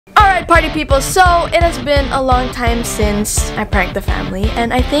Alright, party people, so it has been a long time since I pranked the family,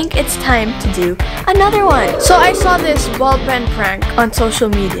 and I think it's time to do another one. So I saw this ball pen prank on social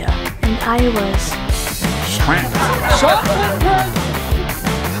media, and I was shocked.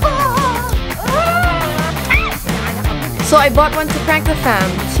 So I bought one to prank the fam.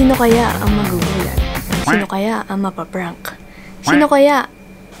 Sino kaya ang magugulat? Sino kaya ang mapaprank? Sino kaya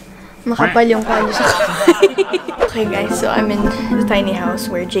makapal yung kwalo sa kamay? Okay guys, so I'm in the tiny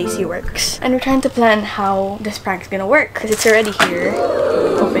house where JC works. And we're trying to plan how this prank is gonna work. Because it's already here.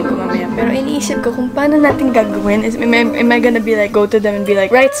 Open ko mamaya. Pero iniisip ko kung paano natin gagawin. Am I gonna be like, go to them and be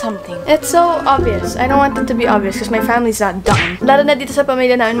like, write something? It's so obvious. I don't want it to be obvious because my family's not dumb. Lalo na dito sa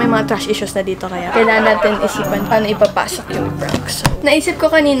pamilya namin, may mga trash issues na dito. Kaya kailangan natin isipan paano ipapasok yung prank. So, naisip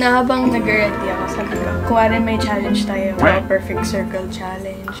ko kanina habang nag-ready ako, sabi ko, kung may challenge tayo, perfect circle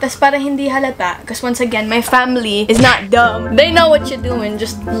challenge. Tapos para hindi halata, because once again, my family is not dumb. They know what you're doing.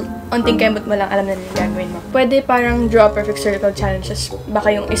 Just unting kembot mo lang, alam na nila gagawin mo. Pwede parang draw perfect circle challenge. Tapos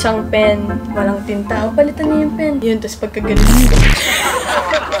baka yung isang pen, walang tinta. O, palitan niyo yung pen. Yun, tapos pagkagaling.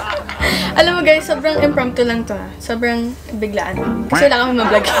 Alam mo guys, sobrang impromptu lang to ha. Sobrang biglaan. Kasi wala kami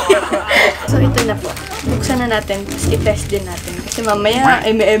ma-vlog. So ito na po. Buksan na natin. Tapos i-test din natin. Kasi mamaya,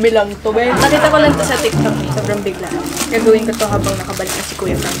 eme-eme lang to. Nakita ko lang to sa TikTok. Sobrang biglaan. Gagawin ko to habang nakabalik na si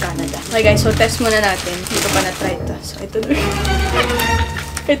Kuya from Canada. Okay guys, so test muna natin. Hindi ko pa na-try to. So ito na.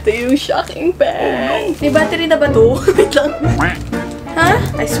 Ito yung shocking pen. May battery na ba to? Wait lang. Huh?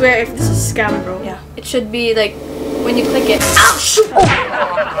 I swear if this is a scam bro. Yeah. It should be like, when you click it. Ow! Shoot! Oh!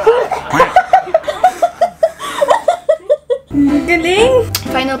 Galing!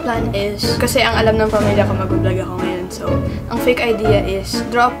 Final plan is, kasi ang alam ng pamilya ko mag-vlog ako ngayon, so, ang fake idea is,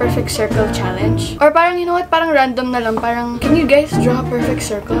 draw a perfect circle challenge. Or parang, you know what, parang random na lang, parang, can you guys draw a perfect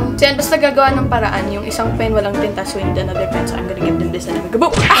circle? So yan, basta gagawa ng paraan, yung isang pen walang tinta, swing the another pen, so I'm gonna give them this and I'm gonna go,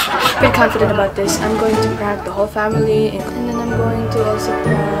 boom! Ah! Very confident about this. I'm going to prank the whole family, and then I'm going to also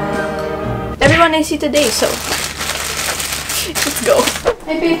prank everyone I see today, so, let's go.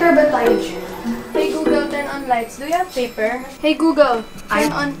 May paper ba tayo? Hey Google, turn on lights. Do you have paper? Hey Google, turn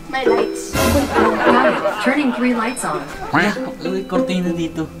on my lights. Turning 3 lights on. Cortina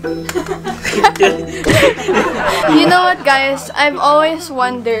dito. You know what guys? I've always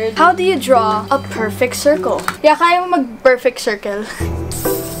wondered, how do you draw a perfect circle? Yeah, kaya mo mag-perfect circle.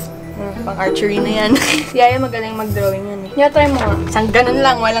 Pang archery na yan. Yaya magaling mag-drawing yan eh. Yeah, try mo nga. Isang ganun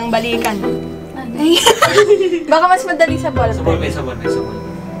lang, walang balikan. Ay. Baka mas madali sa ball. Sabon.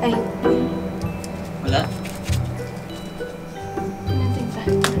 Ay. Wala?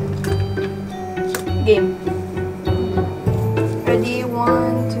 Game. Ready? 1, 2,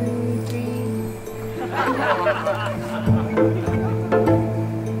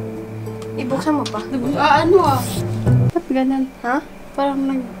 3. Ibuksan mo pa. Ano ah? Ba't ganun? Ha? Parang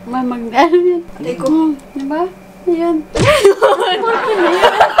nagmamag... Ano yan? Atay ko. Diba? Ayan.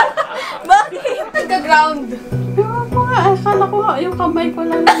 Bakit? Nagka-ground. Ewan ko nga. Akala ko nga yung kamay ko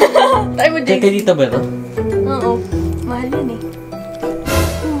lang. Try mo, Kaya Jake. dito ba ito? Oo. Mahal yan eh.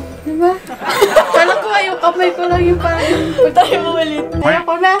 Diba? Akala ko nga yung kamay ko lang yung parang... Huwag tayo maulit.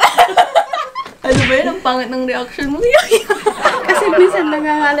 Ayoko na. Ano ba yan? Ang pangit ng reaction mo. Kasi minsan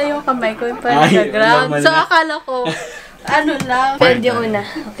nangangala yung kamay ko yung parang Ay, nag-ground. normal So na. akala ko, ano lang. Pwede yung una.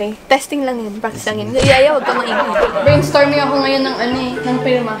 Okay? Testing lang yun. Practice lang yun. Yaya, huwag ka maingay. Brainstorming ako ngayon ng ano eh. Ng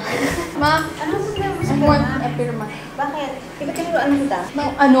pirma. Ma, ano sa pirma? Want a pirma. Bakit? Iba tinuruan mo ta?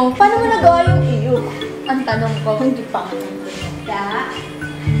 Ng ano? Paano mo nagawa yung iyo? Ang tanong ko. Hindi pa. Da.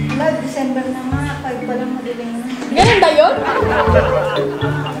 December na nga. 5 pa lang madiling na. Ganun ba yun?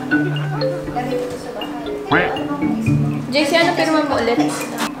 Lagi ko sa bahay. JC, ano pirma mo ulit?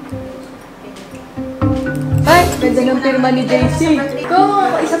 Ay, ganda ng pirma ni JC. Go!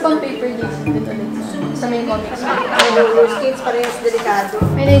 Isa pang paper, JC. Dito ulit sa main comics. Roller skates parehas delikado.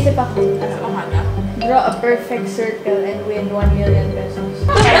 May naisip ako. Draw a perfect circle and win 1 million pesos.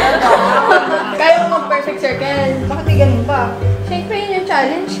 Kaya mo mag-perfect circle. Bakit may ganun pa? Siyempre yun yung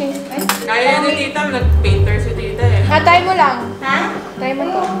challenge eh. Kaya yun ni tita, nag-painter si tita eh. Try mo lang. Ha? Try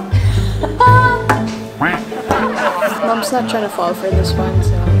mo to. Mom's not trying to fall for this one,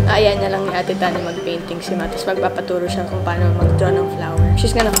 so... Ayan na lang ni Ate Tani mag-painting si Ma, tapos magpapaturo siya kung paano mag-draw ng flower.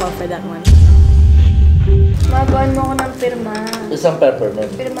 She's gonna fall for that one. Magawan mo ko ng pirma. Isang peppermint.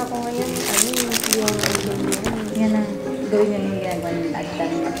 Pirma ko ngayon, ano yung... Yan na. Gawin yun yung ginagawa ng agtan.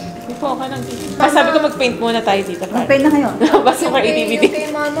 Opo, okay lang dito. Sabi ko mag-paint muna tayo dito. Mag-paint na kayo? Basta yung DVD. Yung kay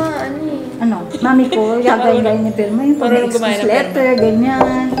Mama, ano eh. Ano? Mami ko, gagawin ni Pirma yung Parang gumawa ng letter,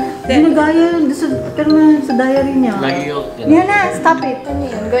 ganyan. Ginagaya yun sa Pirma, sa diary niya. Lagi ko. Yan na, stop it. Ano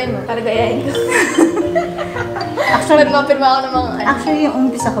yun? Gawin mo, para gayahin ko. Pirma ako ng mga ano. Actually, yung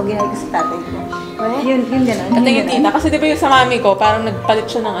umpisa ko, ginagawa ko sa tatay ko. Weh? Yun gano'n. At yung tita, kasi di ba yung sa mami ko, parang nagpalit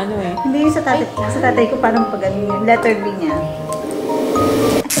siya ng ano eh. Hindi yung sa tatay. Sa tatay ko, parang pag ano yung letter B niya.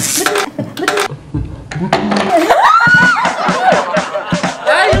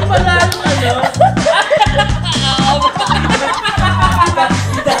 Ay, yung pala yung ano.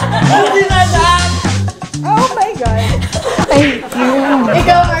 Oh my God! Thank you!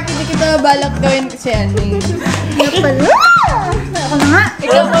 Ikaw, Mark, hindi kita balak gawin kasi ano eh. Nga pala! Ako na nga!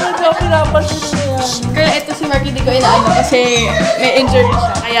 Ikaw, parang ko pinapansin mo yan. Kaya ito si Mark, hindi ko inaano kasi may injury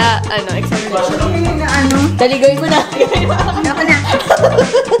siya. Kaya, ano, examination. Yung na ano? Dali, gawin mo na. Ako na!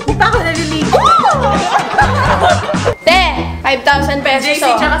 Di pa ako naliligo! Te! 5,000 pesos. JC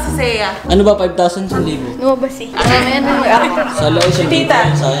tsaka si Seiya. Ano ba, 5,000 sa libo? Lumabas eh. Ano yan? Sa loob, 1,000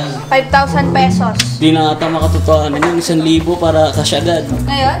 Tita. sayang. 5,000 pesos. Di na ata makatotohanan yung 1,000 para cash agad.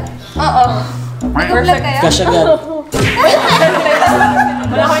 Ngayon? Oo. Perfect. Cash agad.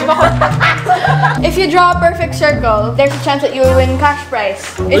 Wala ko iba contact. If you draw a perfect circle, there's a chance that you will win cash prize.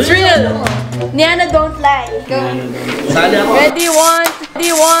 It's real. Niana, don't lie. Go. Sali ako. Ready, one.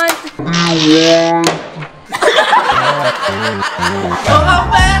 Mukhang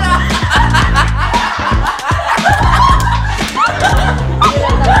pera!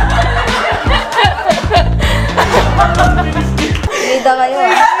 Bida kayo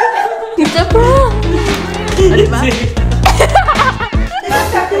ah. Tita bro. Ano ba?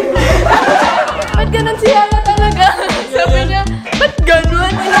 Ba't ganun si Yana talaga? Sabi niya, ba't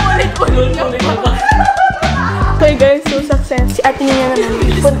ganun? Ulit-ulit niya pa. Okay guys, so success. Si Ate Nina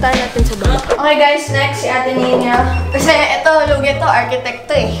naman. Puntahan natin sa baba. Okay guys, next si Ate Nina. Kasi ito, lugi to, architect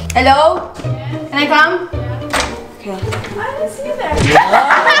to eh. Hello? Can I come? Okay.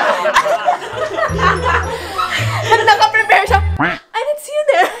 Ba't naka-prepare siya? I didn't see you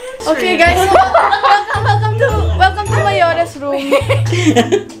there. Okay guys, so welcome to Mayora's room.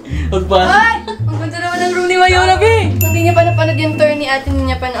 Huwag pa. Ay! Ang ganda naman ng room ni Mayora, be! Kung di niya pa napanood yung tour ni Ate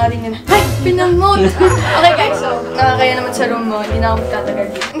Nina, panoorin niya na. Ay! Pinamote! Okay guys, so nakakaya naman sa room mo. Hindi na ako magtatagal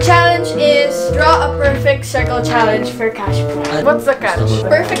dito. Ang challenge is draw a perfect circle challenge for cash prize. What's the catch?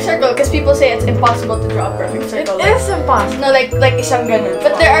 Perfect circle, because people say it's impossible to draw a perfect circle. It is impossible. No, like isang ganun.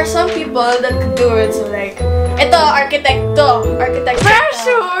 But there are some people that could do it, so like, ito, architect to. Architect.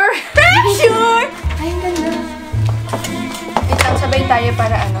 Pressure! Pressure! Ay, ang ganda. Wait lang, sabay tayo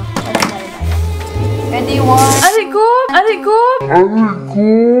para ano. Para tayo. Ready, one. Aray ko!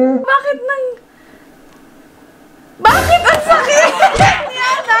 Bakit nang... Bakit ang sakit?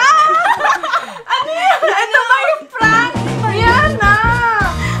 Yana! Ano yan? Ano ba yung prank? Yana!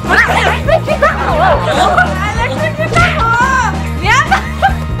 Mag-electric kita ko! Mag-electric kita ko! Yana!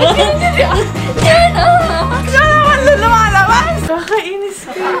 Yana! Siya naman lumalabas! Kakainis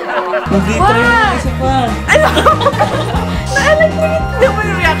ka. Hindi pa rin yung isa pa. Na-electric hindi mo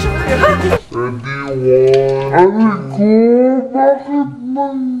yung reaction ko.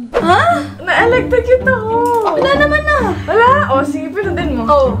 Ha? Na-electric ako. Wala naman na. Wala? O, sige, pinundin mo.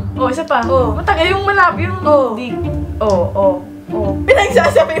 O, isa pa. Matangay yung malapit yung di. O.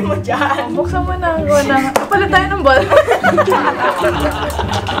 Pinagsasabi mo dyan. Buksan mo na. Kapalit tayo ng ball.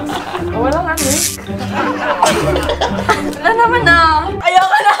 Walang ano eh. Wala naman na.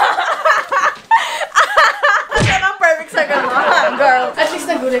 Ayoko na. Ano ang perfect circle mo, girl? At least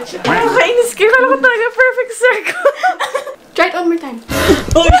nagulat siya. Nakakainis kayo. Kala ko talaga perfect circle. Try it one more time.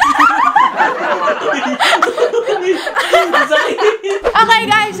 Okay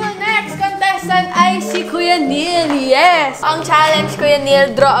guys, so next contestant ay si Kuya Neil. Yes! Ang challenge, Kuya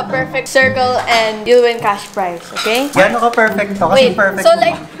Neil, draw a perfect circle and you'll win cash prize, okay? Gano'n ka perfect to? Kasi Wait, perfect so mo.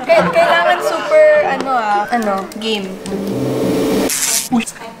 like, kailangan super, game.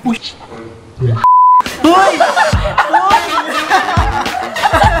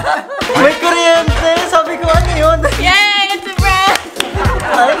 May kuryente! Sabi ko ano yun? Yay! It's a prank!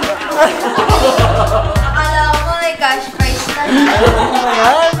 Akala ko may cash prize na.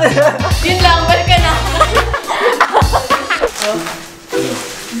 Ayan! Yun lang, balik ka na.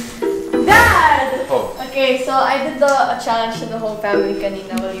 Dad! Okay, so I did a challenge to the whole family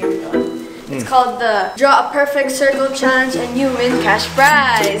kanina while you were gone. It's called the Draw a Perfect Circle Challenge and you win cash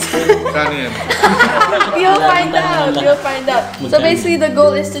prize. You'll find out. You'll find out. So basically the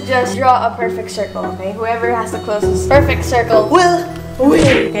goal is to just draw a perfect circle, okay? Whoever has the closest perfect circle will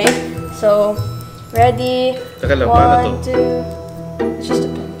win. Okay? So, ready? Teka lang, paano to? 1, 2... It's just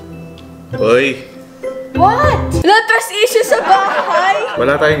a pen. Hoy! What? Letters issue sa bahay?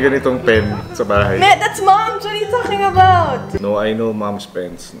 Wala tayong ganitong pen sa bahay. That's mom's. What are you talking about? No, I know mom's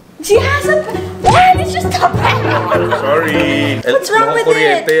pens. She has a pen. What? It's just a pen. Sorry. What's wrong with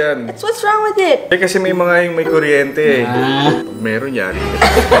it? Yan. What's wrong with it? Kasi may mga yung may kuryente eh. Pag meron yan.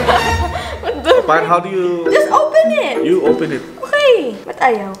 Paano, how do you... Just open it. You open it. Okay. Ba't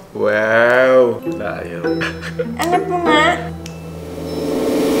ayaw? Wow. Ayaw. Angat mo nga.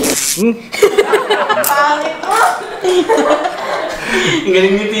 Pangit mo. Ang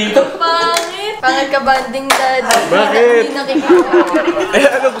galing ni Tito. Pangit. Pangit ka banding dad. Bakit? Hindi nakikita. Eh,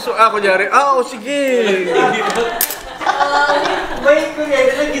 ano gusto ako nyari? Sige.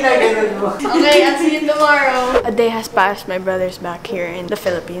 Okay, I'll see you tomorrow. A day has passed. My brother's back here in the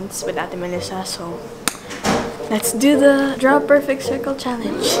Philippines with Ate Melissa, so let's do the Draw Perfect Circle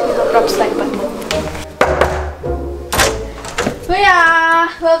Challenge. Props like button.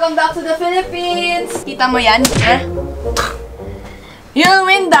 Kuya! Welcome back to the Philippines! Kita mo yan? You'll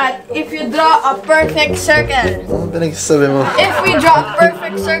win that if you draw a perfect circle. Ano pinagsasabi mo? If we draw a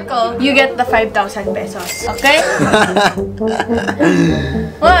perfect circle, you get the 5,000 pesos. Okay?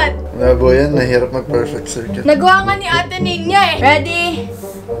 What? Labo yan, nahirap mag-perfect circle. Nagawa nga ni Ate Ninya eh. Ready?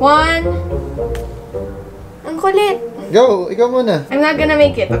 1. Ang kulit. Go! Ikaw muna. I'm not gonna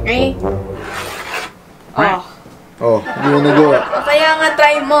make it, okay? Oh, hindi mo nagawa. O kaya nga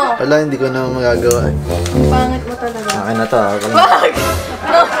try mo. Wala, hindi ko na magagawa. Ang pangit mo talaga. Akin na to. Wag!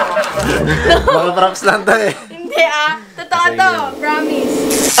 No! Baka props lang to eh. Hindi ah. Totoo to.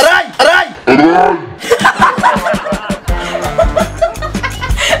 Promise. Aray! Aray!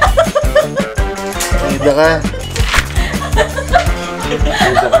 Hida ka.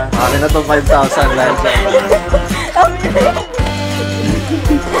 Hida ka. Akin na to 5,000 dahil sa...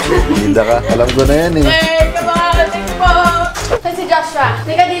 Hida ka. Alam ko na yan eh. Hey, come on! Thanks po! Saan si Joshua?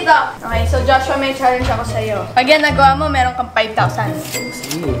 Halika dito. Okay, so Joshua, may challenge ako sa'yo. Pag yan nagawa mo, meron kang 5,000.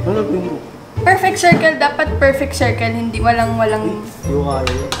 Perfect circle. Dapat perfect circle. Hindi walang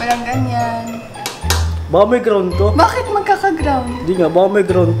ganyan. Baka may ground to. Bakit magkaka-ground? Hindi nga, baka may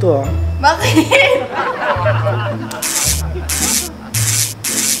ground to ah. Bakit?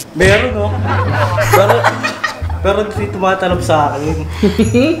 Meron no? Pero hindi tumatalab sa akin.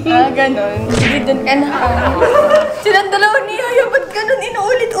 Ganon. Sige, dun ka na. Silang dalawa ni Yaya, ba't ganon?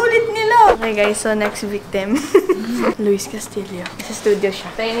 Inuulit-ulit nila. Okay guys, so next victim. Luis Castillo. Sa studio siya.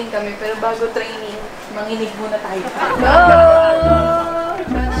 Training kami, pero bago training, manginig muna tayo. Go!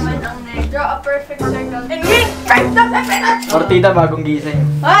 Ito naman ang next. Draw a perfect circle. And win! 5,000 pesos! Ortida, bagong gising.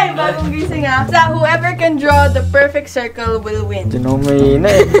 Ay, bagong gising ah. So, whoever can draw the perfect circle will win. May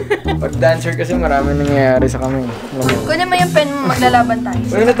na eh. Pag dancer kasi marami nangyayari sa kami. Kunin mo yung pen mo, maglalaban tayo.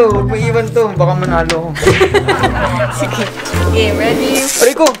 Ano na to? Huwag mo iwan to. Baka manalo ako. Sige. Game, ready?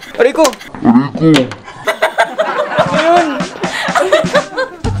 Ariko! Ariko! Ayun!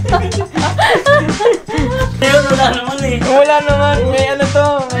 Ayun, wala naman eh. Wala naman. May ano to.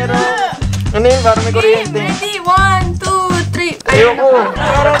 Meron. Ano yun? Parang may kuryente. Ready? 1, 2, 3. Ayoko.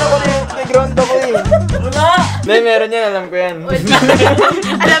 Parang na kuryente. May ground ako eh. Wala! Hindi, meron yan. Alam ko yan.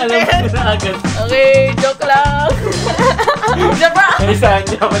 Alam ko yan. Okay, joke lang. Diba? May saan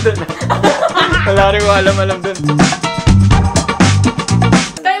niya ako dun. Wala rin ko alam dun.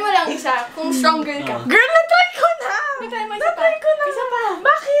 Try mo lang isa, kung strong girl ka. Girl, na-try ko na! Na-try mo isa pa. Na-try ko na. Isa pa.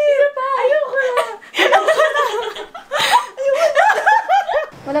 Bakit? Isa pa. Ayoko na. Ayoko na. Ayoko na.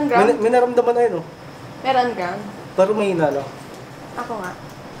 Walang ground? May naramdaman na yun oh. Meron ground? Pero may hinalo. Ako nga.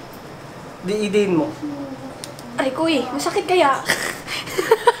 Di-idein mo. Ay, kuy, masakit kaya.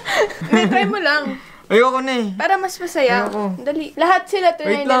 Hindi, try mo lang. Ayoko na eh. Para mas masaya. Ayoko. Dali. Lahat sila,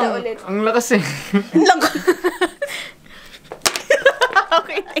 try nila ulit. Ang lakas eh.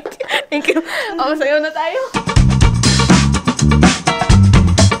 Okay, thank you. Thank you. Ako, sayo na tayo.